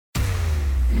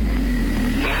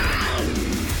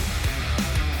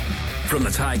From the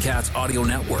Ticats Audio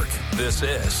Network, this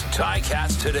is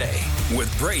Ticats Today with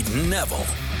Brayden Neville.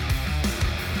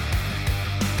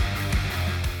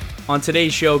 On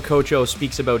today's show, Coach O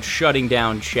speaks about shutting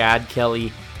down Chad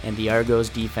Kelly and the Argos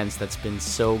defense that's been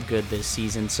so good this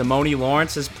season. Simoni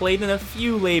Lawrence has played in a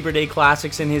few Labor Day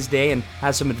Classics in his day and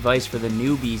has some advice for the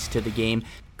newbies to the game.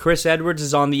 Chris Edwards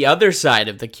is on the other side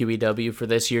of the QEW for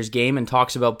this year's game and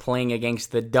talks about playing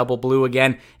against the Double Blue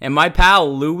again. And my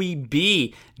pal, Louie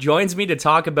B, joins me to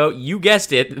talk about, you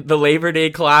guessed it, the Labor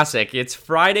Day Classic. It's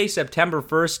Friday, September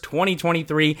 1st,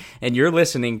 2023, and you're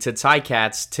listening to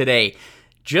Ticats Today.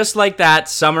 Just like that,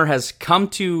 summer has come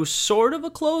to sort of a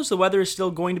close. The weather is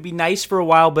still going to be nice for a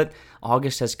while, but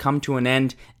August has come to an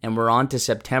end, and we're on to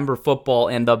September football.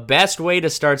 And the best way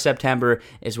to start September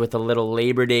is with a little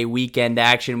Labor Day weekend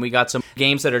action. We got some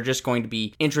games that are just going to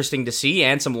be interesting to see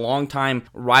and some long-time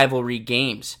rivalry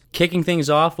games. Kicking things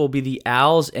off will be the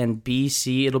Als and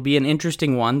BC. It'll be an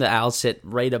interesting one. The Als sit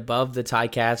right above the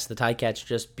Ticats. The Ticats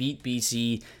just beat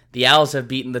BC. The Als have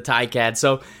beaten the Ticats.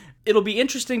 So it'll be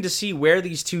interesting to see where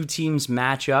these two teams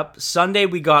match up. Sunday,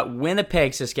 we got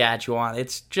Winnipeg, Saskatchewan.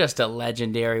 It's just a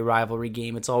legendary rivalry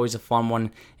game. It's always a fun one,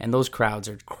 and those crowds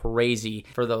are crazy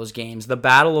for those games. The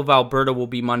Battle of Alberta will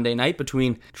be Monday night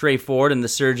between Trey Ford and the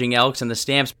Surging Elks and the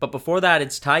Stamps. But before that,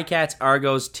 it's Ticats,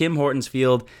 Argos, Tim Hortons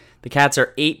Field. The Cats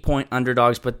are 8-point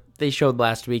underdogs, but they showed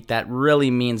last week that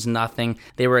really means nothing.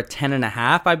 They were at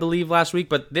 10.5, I believe, last week,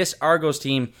 but this Argos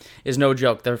team is no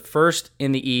joke. They're first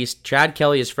in the East. Chad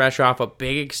Kelly is fresh off a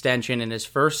big extension in his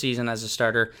first season as a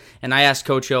starter, and I asked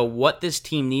Coach O what this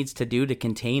team needs to do to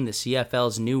contain the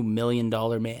CFL's new $1 million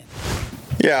man.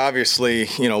 Yeah, obviously,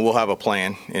 we'll have a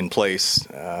plan in place.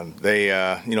 They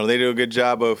do a good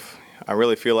job of, I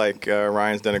really feel like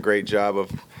Ryan's done a great job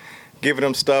of giving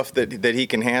him stuff that he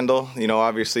can handle.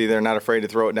 Obviously they're not afraid to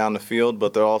throw it down the field,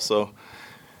 but they're also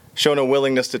showing a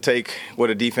willingness to take what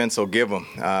a defense will give them.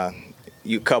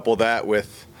 You couple that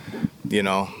with,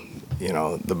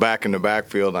 the back in the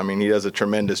backfield. I mean, he does a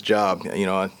tremendous job.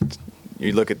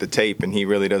 You look at the tape and he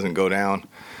really doesn't go down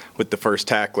with the first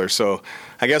tackler. So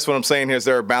I guess what I'm saying here is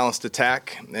they're a balanced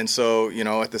attack. And so,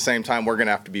 at the same time, we're going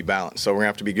to have to be balanced. So we're going to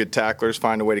have to be good tacklers,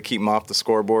 find a way to keep them off the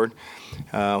scoreboard,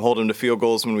 hold them to field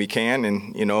goals when we can,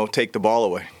 and, take the ball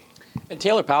away. And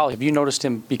Taylor Powell, have you noticed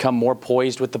him become more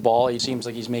poised with the ball? He seems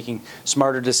like he's making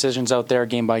smarter decisions out there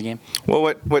game by game.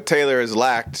 Well, what Taylor has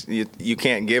lacked, you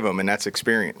can't give him, and that's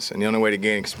experience. And the only way to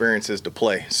gain experience is to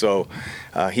play. So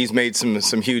he's made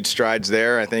some huge strides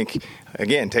there. I think,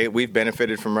 again, we've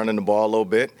benefited from running the ball a little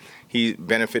bit. He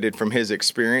benefited from his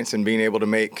experience and being able to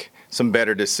make some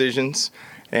better decisions.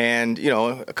 And,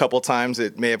 a couple times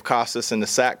it may have cost us in the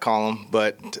sack column,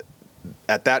 but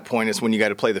at that point it's when you got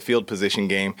to play the field position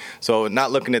game. So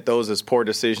not looking at those as poor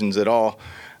decisions at all.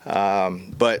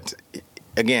 But,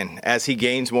 again, as he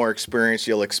gains more experience,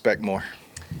 you'll expect more.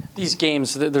 These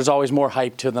games, there's always more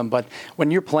hype to them, but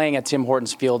when you're playing at Tim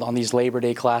Hortons Field on these Labor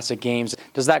Day Classic games,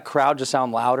 does that crowd just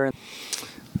sound louder?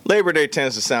 Labor Day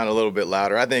tends to sound a little bit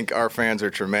louder. I think our fans are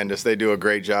tremendous. They do a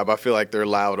great job. I feel like they're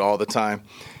loud all the time.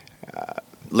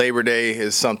 Labor Day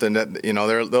is something that,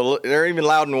 they're even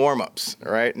loud in warm-ups,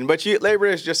 right? But Labor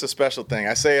Day is just a special thing.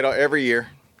 I say it every year.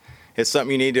 It's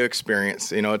something you need to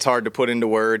experience. It's hard to put into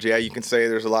words. Yeah, you can say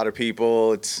there's a lot of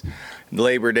people. It's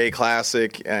Labor Day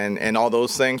Classic and all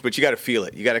those things, but you got to feel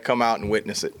it. You got to come out and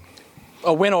witness it.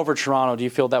 A win over Toronto, do you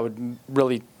feel that would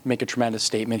really make a tremendous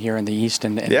statement here in the East?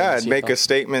 Yeah, it'd make a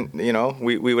statement.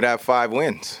 We would have 5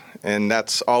 wins, and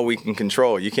that's all we can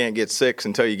control. You can't get 6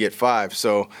 until you get 5.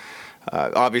 So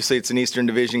obviously it's an Eastern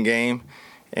Division game,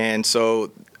 and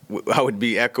so I would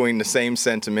be echoing the same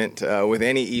sentiment with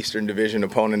any Eastern Division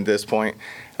opponent at this point.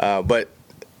 But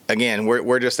again,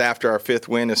 we're just after our 5th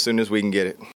win as soon as we can get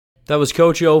it. That was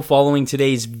Coach O following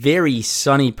today's very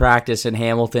sunny practice in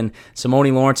Hamilton.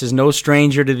 Simoni Lawrence is no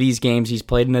stranger to these games. He's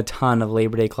played in a ton of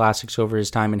Labor Day Classics over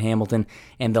his time in Hamilton,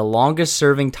 and the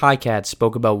longest-serving Ticats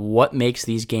spoke about what makes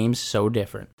these games so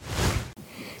different.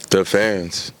 The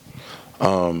fans,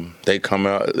 they come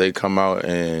out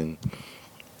and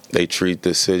they treat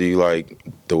the city like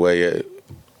the way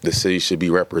the city should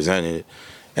be represented.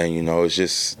 And, it's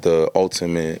just the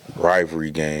ultimate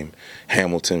rivalry game.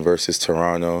 Hamilton versus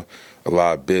Toronto, a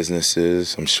lot of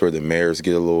businesses. I'm sure the mayors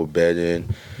get a little bet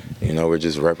in. We're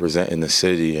just representing the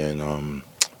city. And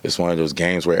it's one of those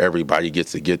games where everybody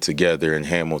gets to get together in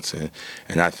Hamilton.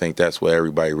 And I think that's what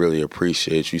everybody really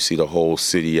appreciates. You see the whole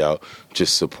city out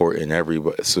just supporting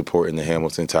the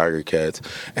Hamilton Tiger Cats.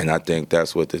 And I think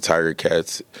that's what the Tiger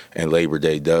Cats and Labor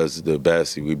Day does the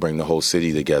best. We bring the whole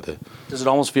city together. Does it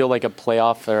almost feel like a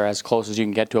playoff or as close as you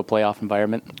can get to a playoff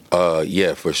environment?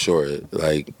 Yeah, for sure.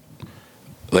 Like,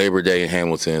 Labor Day in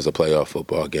Hamilton is a playoff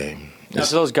football game. Now,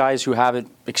 to those guys who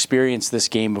haven't experienced this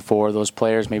game before, those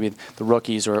players, maybe the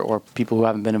rookies or people who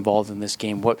haven't been involved in this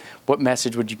game, what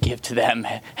message would you give to them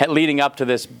leading up to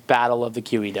this battle of the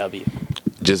QEW?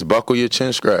 Just buckle your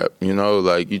chin strap. You know,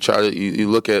 like you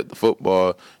look at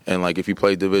football, and like if you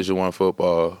play Division I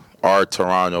football, our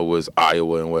Toronto was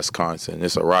Iowa and Wisconsin.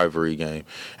 It's a rivalry game,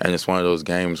 and it's one of those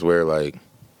games where like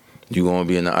you're going to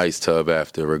be in the ice tub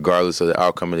after. Regardless of the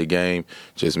outcome of the game,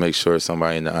 just make sure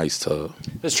somebody in the ice tub.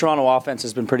 This Toronto offense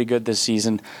has been pretty good this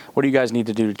season. What do you guys need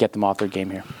to do to get them off their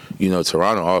game here? You know,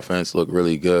 Toronto offense look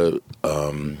really good,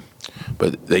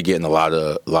 but they getting a lot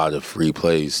of free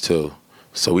plays too.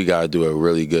 So we got to do a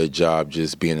really good job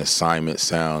just being assignment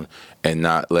sound and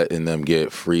not letting them get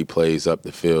free plays up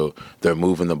the field. They're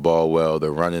moving the ball well.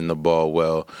 They're running the ball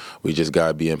well. We just got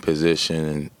to be in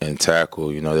position and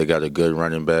tackle. You know, they got a good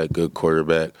running back, good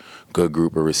quarterback, good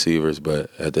group of receivers, but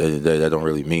at the end of the day, that don't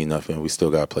really mean nothing. We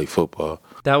still got to play football.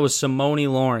 That was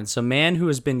Simoni Lawrence. A man who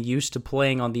has been used to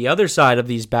playing on the other side of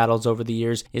these battles over the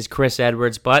years is Chris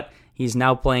Edwards, but he's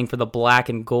now playing for the black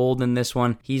and gold in this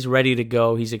one. He's ready to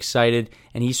go. He's excited,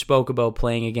 and he spoke about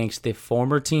playing against the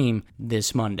former team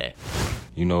this Monday.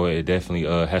 You know, it definitely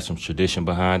has some tradition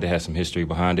behind it, has some history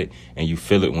behind it, and you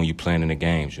feel it when you're playing in the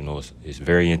games. You know, it's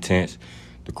very intense.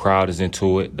 The crowd is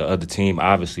into it. The other team,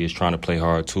 obviously, is trying to play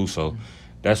hard, too, so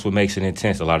that's what makes it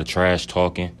intense. A lot of trash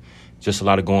talking, just a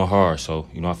lot of going hard. So,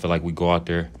 you know, I feel like we go out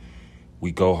there,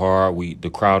 we go hard, the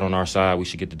crowd on our side, we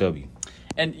should get the W.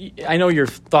 And I know your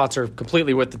thoughts are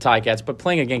completely with the Ticats, but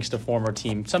playing against a former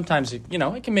team, sometimes, you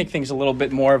know, it can make things a little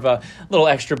bit more of a little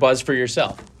extra buzz for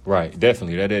yourself. Right,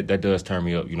 definitely. That does turn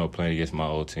me up, you know, playing against my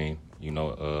old team. You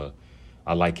know,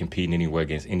 I like competing anywhere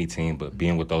against any team, but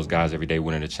being with those guys every day,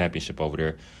 winning a championship over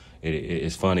there,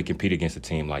 it's fun to compete against a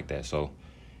team like that. So,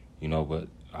 you know, but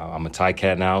I'm a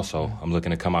Ticat now, so I'm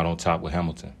looking to come out on top with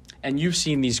Hamilton. And you've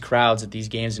seen these crowds at these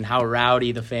games and how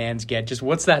rowdy the fans get. Just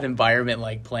what's that environment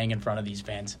like playing in front of these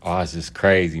fans? Oh, it's just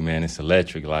crazy, man. It's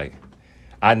electric. Like,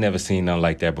 I'd never seen nothing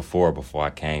like that before I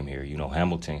came here. You know,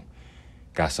 Hamilton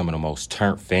got some of the most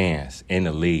turned fans in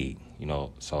the league, you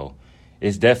know. So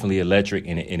it's definitely electric,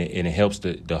 and it helps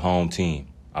the home team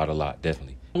out a lot,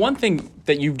 definitely. One thing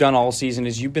that you've done all season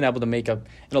is you've been able to make an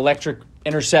electric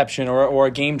interception or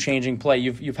a game-changing play.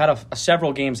 You've had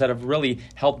several games that have really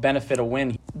helped benefit a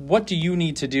win. What do you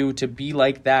need to do to be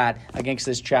like that against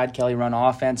this Chad Kelly-run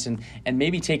offense and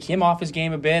maybe take him off his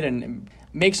game a bit and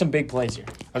make some big plays here?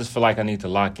 I just feel like I need to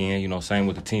lock in, you know, same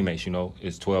with the teammates, you know.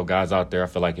 It's 12 guys out there. I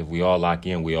feel like if we all lock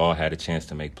in, we all had a chance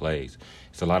to make plays.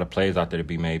 It's a lot of plays out there to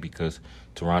be made because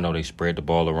Toronto, they spread the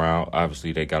ball around.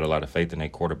 Obviously, they got a lot of faith in their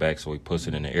quarterback, so he puts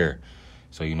it in the air.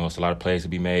 So, you know, it's a lot of plays to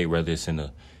be made, whether it's in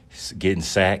getting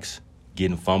sacks,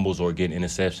 getting fumbles, or getting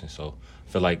interceptions. So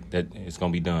I feel like that it's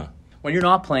going to be done. When you're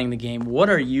not playing the game, what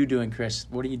are you doing, Chris?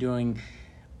 What are you doing,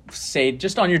 say,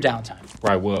 just on your downtime?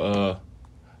 Right, well,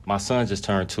 my son just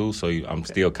turned 2, so I'm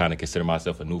still kind of consider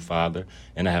myself a new father,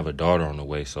 and I have a daughter on the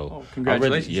way. So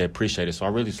congratulations. Appreciate it. So I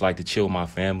really just like to chill with my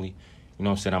family. You know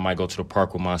what I'm saying? I might go to the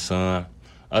park with my son.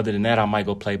 Other than that, I might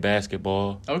go play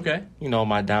basketball. Okay. You know,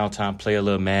 my downtime, play a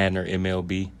little Madden or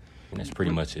MLB. And that's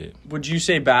pretty much it. Would you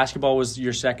say basketball was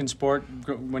your second sport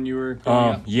when you were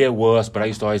growing up? Yeah, it was, but I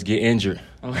used to always get injured.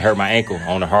 Okay. I hurt my ankle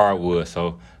on the hardwood,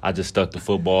 so I just stuck to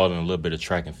football and a little bit of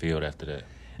track and field after that.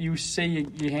 You say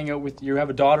you hang out you have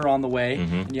a daughter on the way,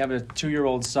 and you have a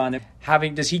 2-year-old son.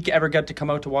 Does he ever get to come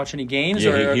out to watch any games?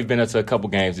 Yeah, he's been to a couple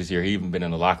games this year. He even been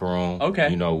in the locker room. Okay.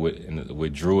 You know,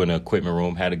 with Drew in the equipment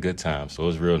room, had a good time. So it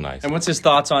was real nice. And what's his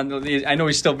thoughts on? I know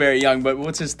he's still very young, but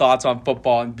what's his thoughts on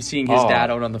football and seeing his dad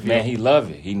out on the field? Man, he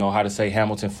loved it. He know how to say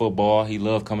Hamilton football. He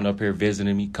loved coming up here,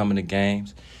 visiting me, coming to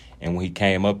games. And when he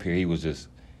came up here, he was just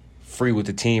free with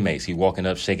the teammates. He walking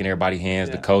up, shaking everybody's hands,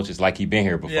 the coaches, like he been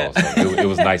here before. Yeah. So it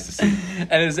was nice to see.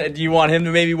 And do you want him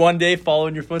to maybe one day follow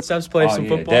in your footsteps, play some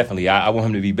football? Definitely. I want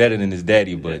him to be better than his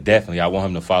daddy, but definitely I want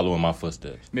him to follow in my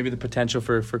footsteps. Maybe the potential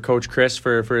for Coach Chris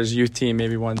for his youth team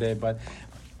maybe one day. But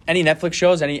any Netflix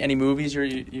shows, any movies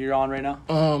you're on right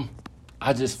now?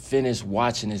 I just finished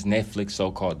watching this Netflix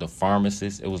show called The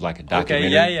Pharmacist. It was like a documentary.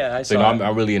 Okay, yeah, I saw it.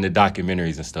 I'm really into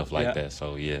documentaries and stuff like that,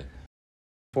 so yeah.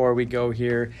 Before we go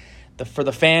here, for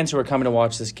the fans who are coming to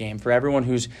watch this game, for everyone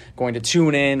who's going to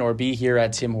tune in or be here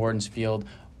at Tim Hortons Field,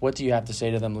 what do you have to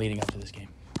say to them leading up to this game?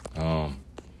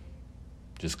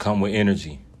 Just come with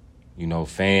energy. You know,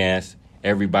 fans,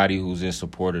 everybody who's in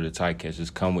support of the Ticats,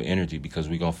 just come with energy because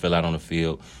we're going to fill out on the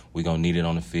field. We're going to need it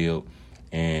on the field.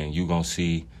 And you're going to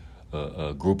see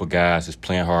a group of guys that's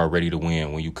playing hard, ready to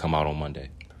win when you come out on Monday.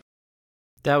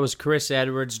 That was Chris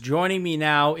Edwards. Joining me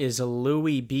now is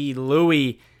Louie B.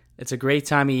 Louie, It's a great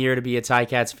time of year to be a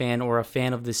Ticats fan, or a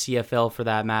fan of the CFL for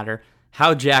that matter.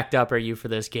 How jacked up are you for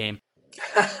this game?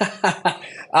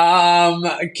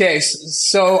 Okay,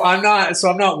 so I'm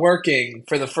not working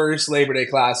for the first Labor Day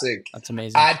Classic. That's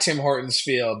amazing. At Tim Hortons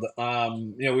Field.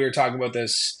 We were talking about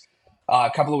this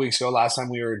a couple of weeks ago. Last time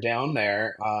we were down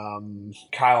there,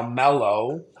 Kyle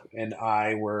Mello and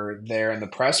I were there in the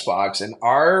press box, and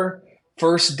our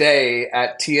first day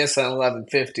at TSN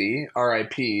 1150,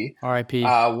 RIP,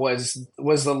 was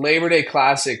the Labor Day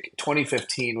Classic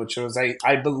 2015, which was,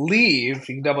 I believe,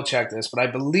 you can double check this, but I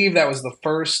believe that was the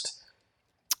first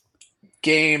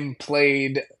game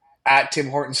played at Tim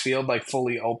Hortons Field, like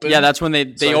fully open. Yeah, that's when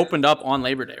they opened up on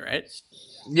Labor Day, right?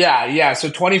 Yeah. So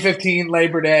 2015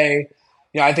 Labor Day.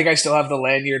 Yeah, I think I still have the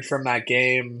lanyard from that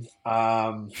game.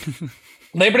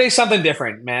 Labor Day is something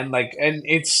different, man. Like, and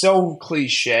it's so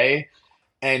cliche.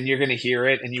 And you're going to hear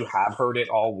it, and you have heard it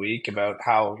all week about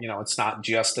how, it's not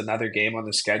just another game on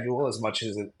the schedule as much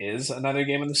as it is another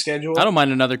game on the schedule. I don't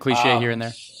mind another cliche here and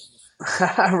there.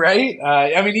 Right?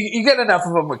 You get enough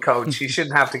of them with Coach. You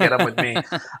shouldn't have to get them with me.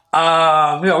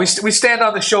 We stand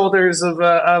on the shoulders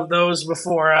of those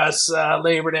before us,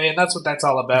 Labor Day, and that's what that's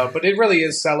all about. But it really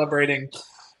is celebrating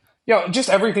just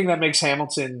everything that makes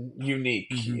Hamilton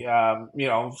unique.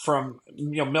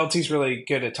 Milty's really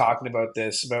good at talking about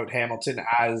this, about Hamilton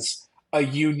as a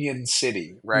union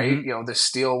city, right? Mm-hmm. The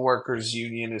Steelworkers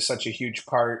Union is such a huge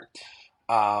part.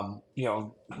 The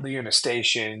Una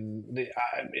Station,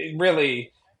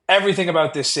 really everything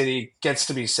about this city gets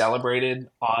to be celebrated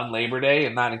on Labor Day,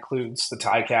 and that includes the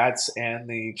Ticats and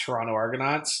the Toronto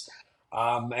Argonauts.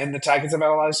 And the Ticats have had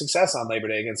a lot of success on Labor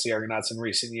Day against the Argonauts in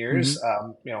recent years.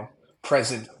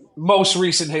 Most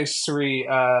recent history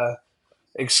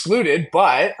excluded,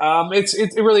 but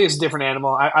it really is a different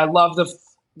animal. I love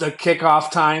the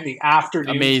kickoff time, the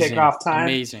afternoon kickoff time.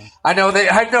 Amazing. I know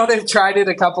they've tried it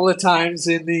a couple of times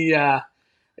in the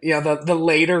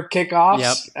later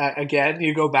kickoffs. Yep. Again,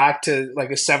 you go back to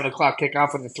like a 7:00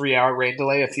 kickoff with a 3-hour rain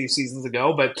delay a few seasons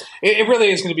ago, but it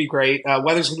really is going to be great.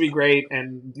 Weather's going to be great,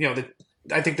 and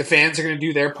I think the fans are going to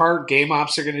do their part. Game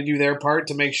ops are going to do their part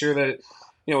to make sure that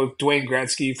Dwayne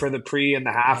Gretzky for the pre and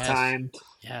the halftime.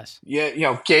 Yes.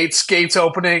 Yeah, gates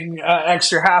opening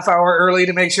extra half hour early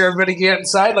to make sure everybody get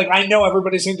inside. Like, I know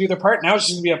everybody's going to do their part. Now it's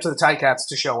just going to be up to the Ticats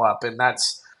to show up, and I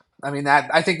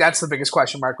think that's the biggest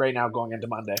question mark right now going into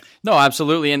Monday. No,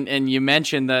 absolutely. And you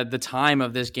mentioned the time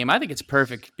of this game. I think it's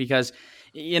perfect because,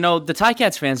 the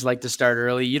Ticats fans like to start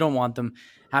early. You don't want them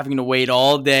having to wait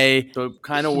all day. So it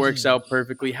kind of works out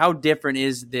perfectly. How different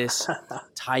is this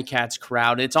Ticats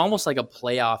crowd? It's almost like a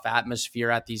playoff atmosphere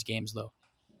at these games, though.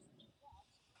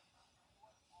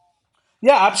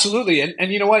 Yeah, absolutely.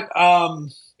 And you know what?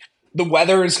 The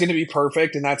weather is going to be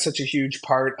perfect, and that's such a huge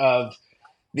part of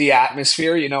the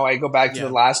atmosphere. I go back to the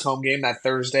last home game, that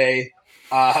Thursday,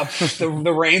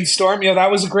 the rainstorm.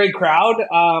 That was a great crowd.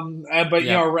 But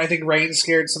I think rain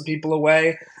scared some people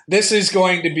away. This is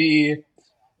going to be,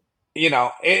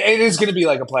 it is going to be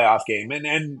like a playoff game.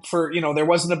 And for, there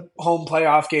wasn't a home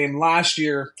playoff game last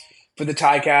year for the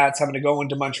Ticats, having to go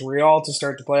into Montreal to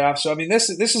start the playoffs. So, this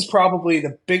is probably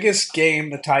the biggest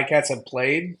game the Ticats have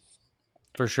played.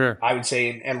 For sure. I would say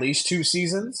in at least 2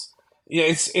 seasons.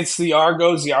 It's the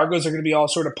Argos. The Argos are going to be all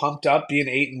sort of pumped up, being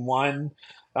 8-1.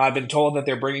 I've been told that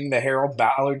they're bringing the Harold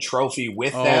Ballard Trophy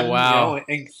with them. Wow.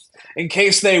 In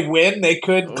case they win, they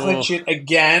could clinch it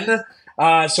again.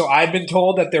 So I've been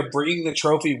told that they're bringing the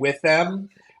trophy with them,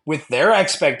 with their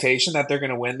expectation that they're going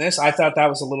to win this. I thought that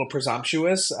was a little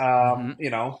presumptuous.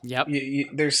 Yep.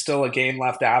 There's still a game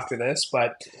left after this,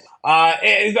 but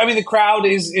the crowd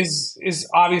is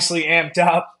obviously amped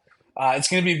up. It's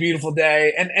going to be a beautiful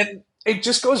day, and it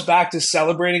just goes back to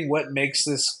celebrating what makes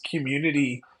this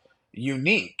community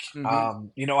unique.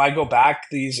 Mm-hmm. I go back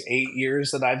these 8 years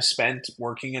that I've spent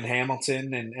working in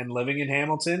Hamilton and living in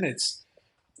Hamilton.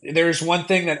 There's one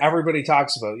thing that everybody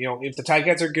talks about. If the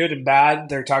Ticats are good and bad,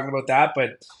 they're talking about that,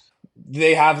 but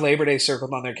they have Labor Day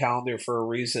circled on their calendar for a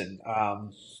reason.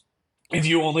 If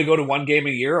you only go to one game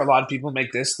a year, a lot of people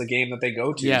make this the game that they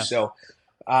go to. Yeah. So,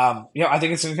 I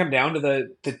think it's going to come down to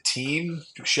the team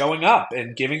showing up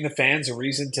and giving the fans a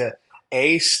reason to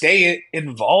stay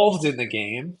involved in the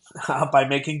game by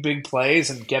making big plays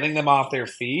and getting them off their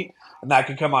feet. And that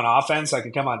could come on offense, that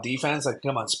could come on defense, that could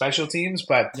come on special teams.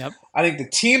 But I think the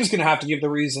team's going to have to give the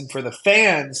reason for the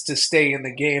fans to stay in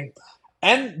the game.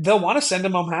 And they'll want to send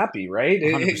them home happy, right?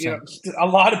 A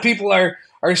lot of people are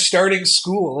starting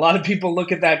school. A lot of people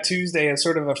look at that Tuesday as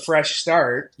sort of a fresh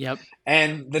start. Yep.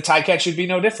 And the Ticats should be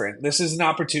no different. This is an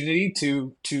opportunity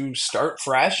to start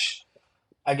fresh,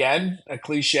 again, a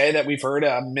cliche that we've heard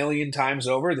a million times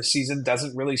over. The season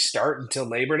doesn't really start until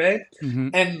Labor Day. Mm-hmm.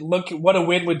 And look at what a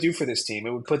win would do for this team.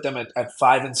 It would put them at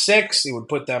 5-6. It would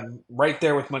put them right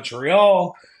there with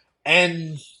Montreal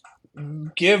and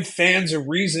give fans a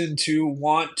reason to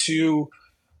want to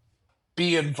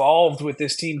be involved with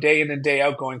this team day in and day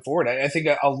out going forward. I think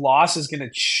a loss is going to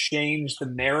change the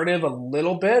narrative a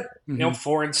little bit. Mm-hmm.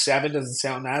 4-7 doesn't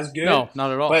sound as good. No,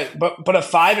 not at all. But a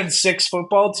 5-6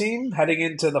 football team heading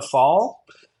into the fall,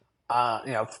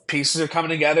 pieces are coming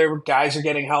together. Guys are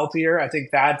getting healthier. I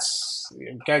think guys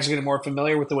are getting more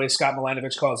familiar with the way Scott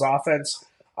Milanovich calls offense.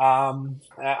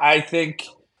 I think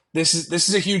this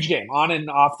is a huge game on and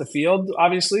off the field,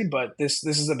 obviously, but this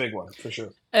is a big one for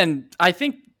sure. And I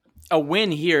think a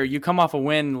win here, you come off a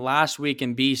win last week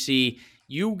in BC,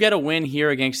 you get a win here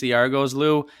against the Argos,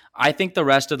 Lou. I think the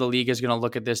rest of the league is going to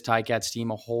look at this Ticats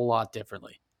team a whole lot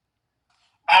differently.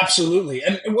 Absolutely.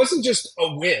 And it wasn't just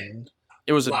a win.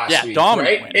 It was a week,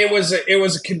 dominant right? win. It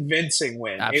was a convincing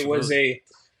win. Absolutely.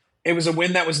 It was a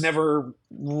win that was never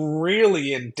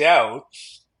really in doubt.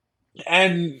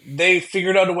 And they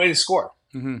figured out a way to score,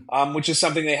 which is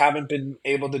something they haven't been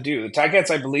able to do. The Ticats,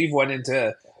 I believe, went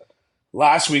into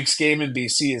last week's game in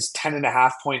BC as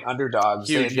 10.5-point underdogs.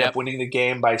 Huge, they ended up winning the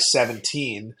game by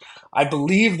 17. I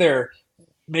believe they're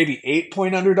maybe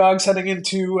 8-point underdogs heading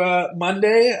into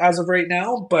Monday as of right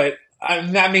now, but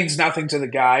that means nothing to the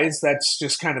guys. That's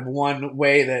just kind of one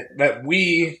way that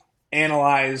we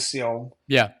analyze,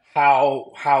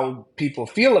 how people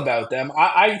feel about them.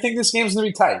 I think this game's going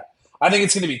to be tight. I think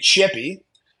it's going to be chippy.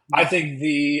 I think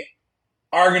the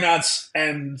Argonauts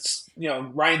and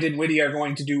Ryan Dinwiddie are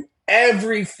going to do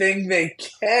everything they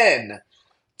can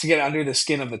to get under the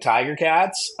skin of the Tiger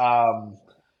Cats.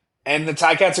 And the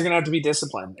Ticats are going to have to be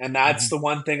disciplined. And that's the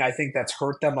one thing I think that's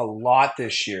hurt them a lot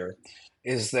this year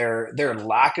is their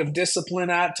lack of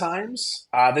discipline at times.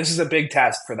 This is a big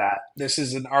test for that. This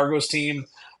is an Argos team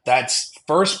that's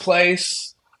first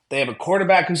place. They have a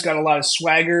quarterback who's got a lot of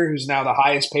swagger, who's now the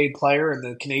highest paid player in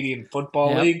the Canadian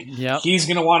Football League. Yep. He's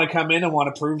going to want to come in and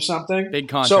want to prove something. Big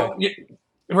contract.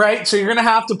 Right? So you're going to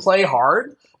have to play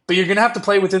hard, but you're going to have to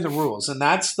play within the rules. And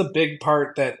that's the big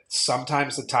part that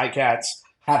sometimes the Ticats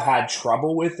have had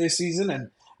trouble with this season, and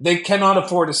they cannot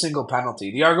afford a single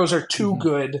penalty. The Argos are too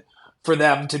good for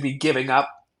them to be giving up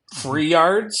free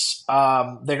yards.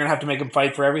 They're going to have to make them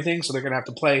fight for everything, so they're going to have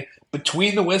to play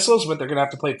between the whistles, but they're going to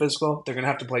have to play physical. They're going to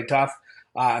have to play tough,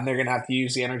 and they're going to have to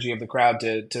use the energy of the crowd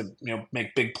to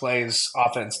make big plays,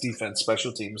 offense, defense,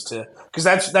 special teams. Because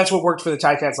that's what worked for the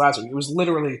Ticats last week. It was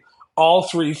literally all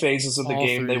three phases of the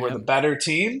game. They were the better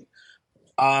team.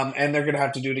 And they're going to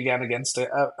have to do it again against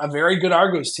a very good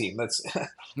Argos team. That's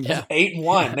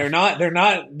 8-1.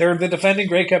 They're the defending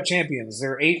Grey Cup champions.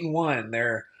 They're 8-1.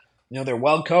 They're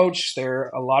well coached. They're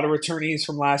a lot of returnees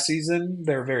from last season.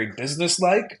 They're very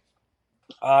businesslike.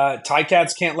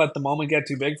 Ticats can't let the moment get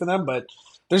too big for them, but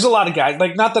there's a lot of guys.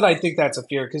 Not that I think that's a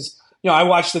fear, because I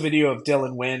watched the video of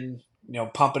Dylan Wynn,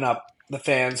 pumping up the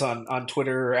fans on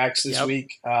Twitter or X this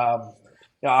week.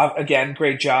 Again,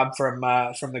 great job from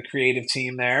the creative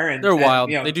team there. And they're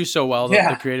wild. They do so well.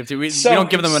 The creative team. We don't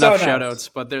give them enough shout outs,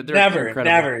 but they're incredible.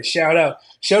 Never shout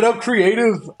out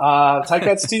creative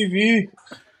Ticats TV.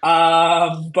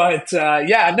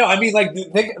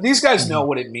 These guys know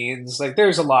what it means.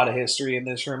 There's a lot of history in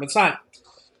this room. It's not,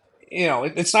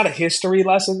 it's not a history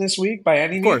lesson this week by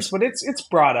any means, but it's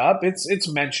brought up. It's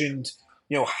mentioned,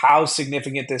 how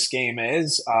significant this game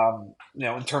is,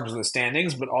 in terms of the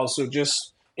standings, but also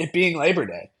just it being Labor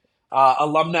Day.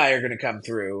 Alumni are going to come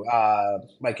through,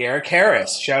 like Eric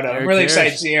Harris. Shout out! I'm really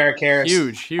excited to see Eric Harris.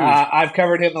 Huge. I've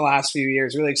covered him the last few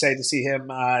years. Really excited to see him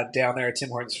down there at Tim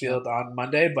Hortons Field on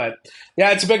Monday. But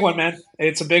yeah, it's a big one, man.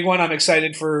 It's a big one. I'm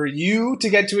excited for you to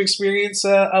get to experience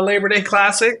a Labor Day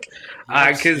Classic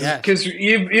because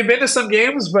you've been to some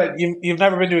games, but you've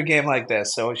never been to a game like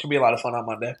this. So it should be a lot of fun on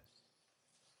Monday.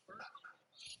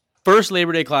 First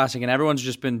Labor Day Classic, and everyone's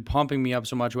just been pumping me up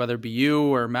so much, whether it be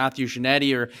you or Matthew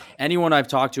Shinetti or anyone I've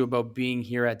talked to about being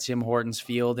here at Tim Hortons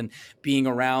Field and being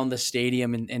around the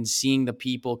stadium and seeing the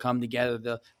people come together,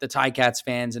 the Ticats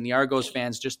fans and the Argos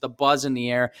fans, just the buzz in the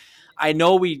air. I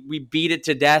know we beat it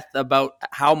to death about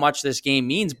how much this game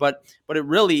means, but it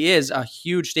really is a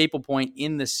huge staple point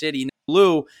in the city.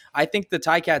 Lou, I think the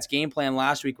Ticats game plan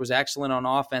last week was excellent on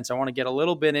offense. I want to get a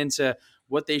little bit into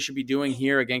what they should be doing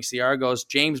here against the Argos.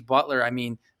 James Butler,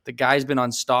 the guy's been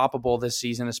unstoppable this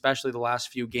season, especially the last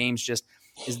few games. Just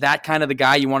is that kind of the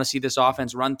guy you want to see this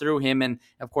offense run through? Him and,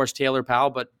 of course, Taylor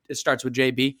Powell, but it starts with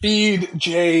JB. Feed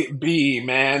JB,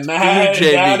 man. That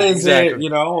is exactly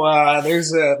it.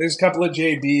 There's a couple of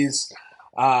JBs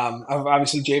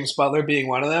Obviously, James Butler being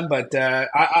one of them, but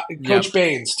Coach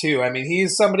Baines too. I mean,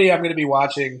 he's somebody I'm going to be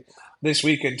watching this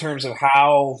week in terms of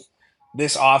how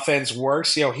this offense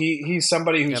works. He's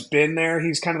somebody who's been there.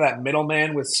 He's kind of that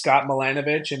middleman with Scott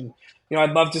Milanovic, and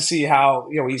I'd love to see how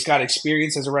he's got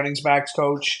experience as a running backs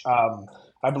coach.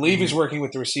 I believe he's working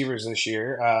with the receivers this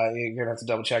year. You're gonna have to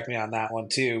double check me on that one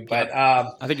too. But I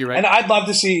think you're right. And I'd love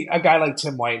to see a guy like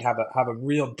Tim White have a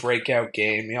real breakout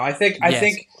game. I think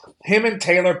him and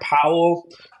Taylor Powell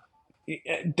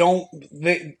I don't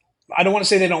want to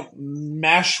say they don't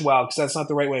mesh well, because that's not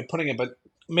the right way of putting it. But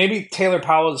maybe Taylor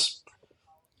Powell's,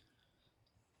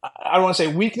 I don't want to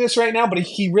say weakness right now, but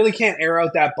he really can't air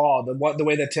out that ball the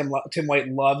way that Tim White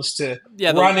loves to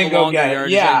run and go get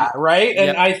it. Yeah, right.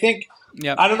 And I think.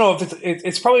 Yep. I don't know if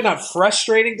it's probably not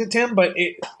frustrating to Tim, but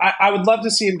I would love to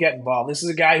see him get involved. This is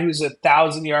a guy who's a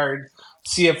 1,000-yard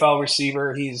CFL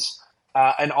receiver. He's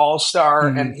an all-star,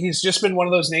 and he's just been one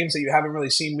of those names that you haven't really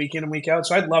seen week in and week out.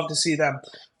 So I'd love to see them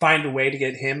find a way to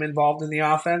get him involved in the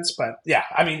offense. But yeah,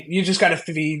 I mean, you just got to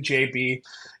feed JB.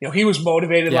 He was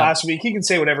motivated last week. He can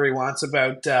say whatever he wants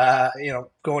about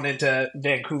going into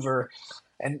Vancouver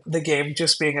and the game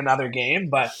just being another game,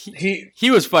 but he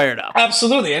was fired up.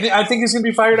 Absolutely. And I think he's going to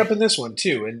be fired up in this one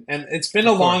too. And it's been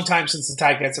a long time since the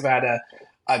Ticats have had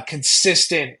a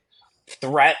consistent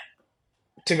threat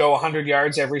to go 100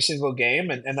 yards every single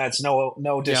game. And that's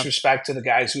no disrespect to the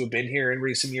guys who have been here in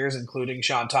recent years, including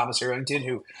Sean Thomas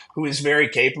Irvington, who is very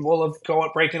capable of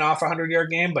breaking off a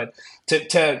 100-yard game. But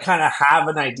to kind of have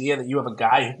an idea that you have a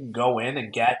guy who can go in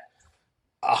and get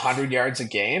 100 yards a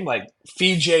game, like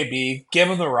feed JB, give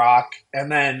him the rock,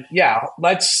 and then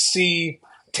let's see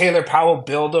Taylor Powell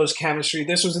build those chemistry.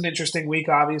 This was an interesting week,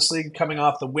 obviously, coming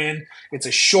off the win. It's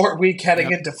a short week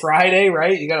heading into Friday,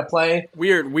 right? You got to play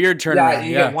weird turnaround.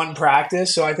 You get one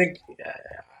practice, so I think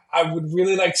I would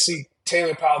really like to see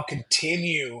Taylor Powell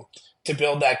continue to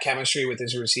build that chemistry with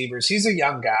his receivers. He's a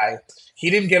young guy.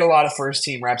 He didn't get a lot of first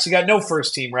team reps. He got no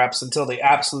first team reps until they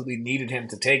absolutely needed him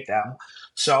to take them.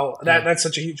 So that's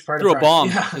such a huge part of it. Threw a bomb,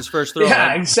 his first throw.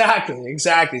 Yeah, exactly.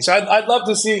 So I'd love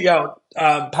to see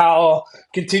Powell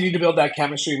continue to build that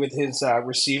chemistry with his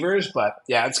receivers. But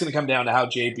it's going to come down to how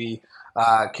JB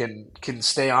can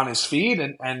stay on his feet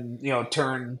and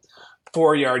turn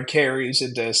 4-yard carries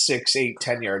into 6, 8,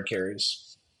 10-yard carries.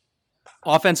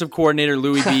 Offensive coordinator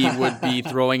Louie B would be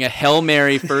throwing a Hail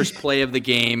Mary first play of the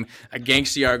game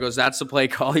against the Argos. That's the play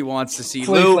call he wants to see.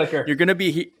 Flea Lou, flicker. You're going to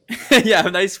be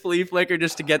a nice flea flicker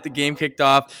just to get the game kicked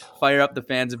off, fire up the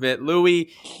fans a bit.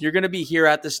 Louie, you're going to be here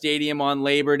at the stadium on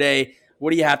Labor Day. What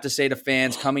do you have to say to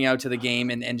fans coming out to the game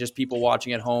and just people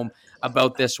watching at home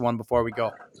about this one before we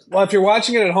go? Well, if you're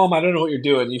watching it at home, I don't know what you're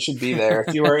doing. You should be there.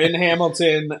 If you are in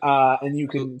Hamilton and you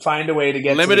can find a way to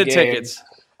get limited to the game. tickets.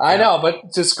 I know,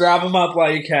 but just grab them up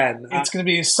while you can. It's going to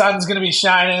be, sun's going to be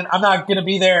shining. I'm not going to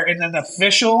be there in an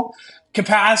official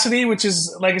capacity, which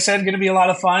is, like I said, going to be a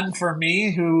lot of fun for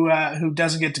me who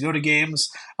doesn't get to go to games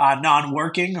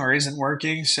non-working or isn't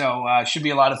working. So should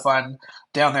be a lot of fun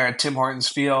down there at Tim Hortons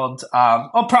Field.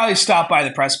 I'll probably stop by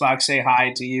the press box, say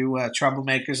hi to you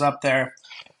troublemakers up there.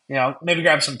 Maybe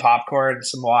grab some popcorn,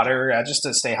 some water, just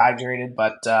to stay hydrated.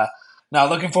 But no,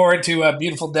 looking forward to a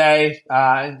beautiful day.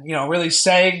 Really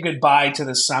saying goodbye to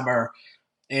the summer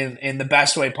in the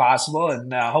best way possible,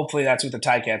 and hopefully that's what the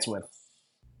Ticats with.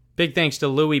 Big thanks to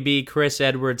Louie B, Chris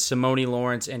Edwards, Simoni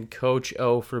Lawrence, and Coach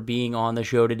O for being on the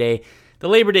show today. The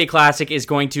Labor Day Classic is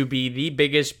going to be the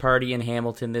biggest party in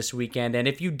Hamilton this weekend, and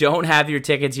if you don't have your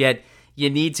tickets yet, you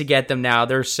need to get them now.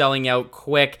 They're selling out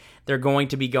quick. They're going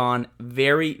to be gone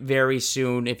very, very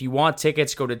soon. If you want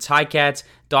tickets, go to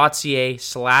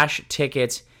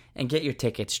ticats.ca/tickets and get your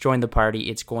tickets. Join the party.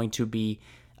 It's going to be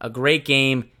a great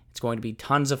game. It's going to be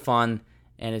tons of fun,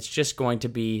 and it's just going to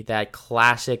be that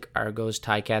classic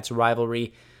Argos-Ticats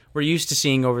rivalry we're used to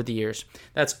seeing over the years.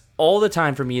 That's all the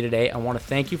time for me today. I want to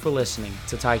thank you for listening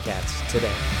to Ticats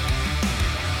Today.